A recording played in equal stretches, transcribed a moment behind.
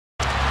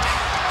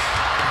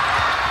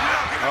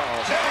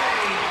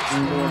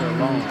Scored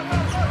alone.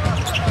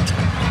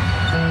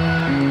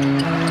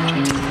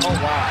 Oh,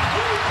 wow.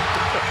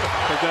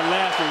 But that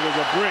last one was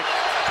a brick.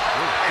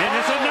 And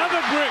it's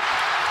another brick.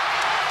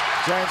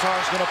 James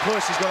Harden's going to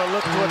push. He's going to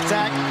look to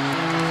attack.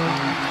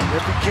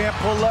 If he can't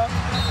pull up.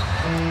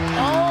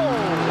 Oh!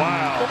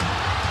 Wow.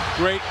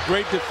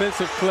 Great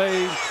defensive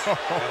play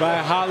by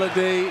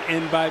Holiday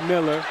and by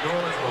Miller.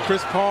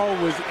 Chris Paul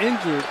was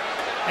injured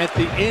at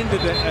the end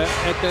of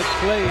at that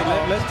play.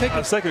 Let's take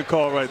a second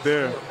call right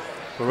there.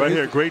 But right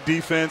here, great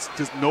defense,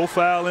 just no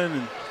fouling,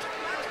 and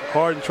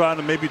Harden trying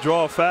to maybe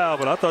draw a foul,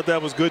 but I thought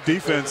that was good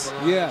defense.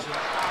 Yeah.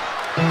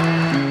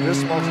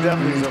 This most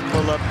definitely is a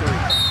pull-up three.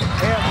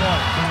 And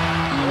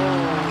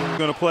one.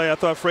 Going to play. I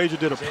thought Frazier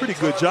did a pretty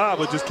good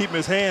job of just keeping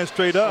his hands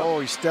straight up.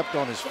 Oh, he stepped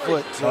on his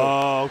foot. So.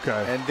 Oh,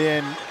 okay. And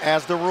then,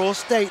 as the rule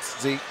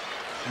states, Zeke,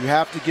 you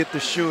have to get the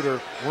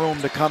shooter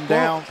room to come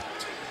down.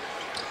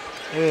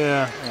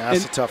 Yeah,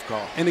 that's a tough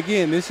call. And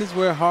again, this is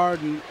where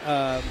Harden,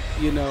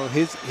 you know,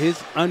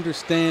 his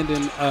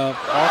understanding of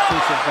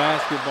offensive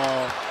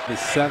basketball is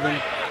 7.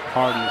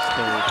 Harden is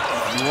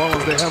 3rd. New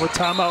Orleans, they have a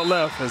timeout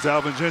left as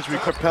Alvin Gentry.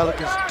 The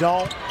Pelicans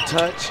don't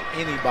touch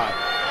anybody.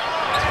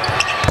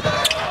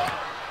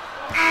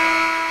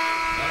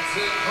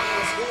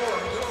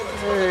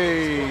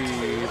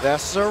 Hey,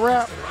 that's a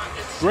wrap.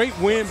 Great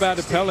win by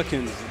the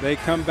Pelicans. They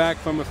come back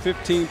from a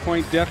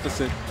 15-point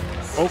deficit.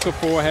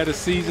 Okafor had a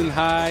season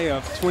high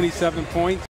of 27 points.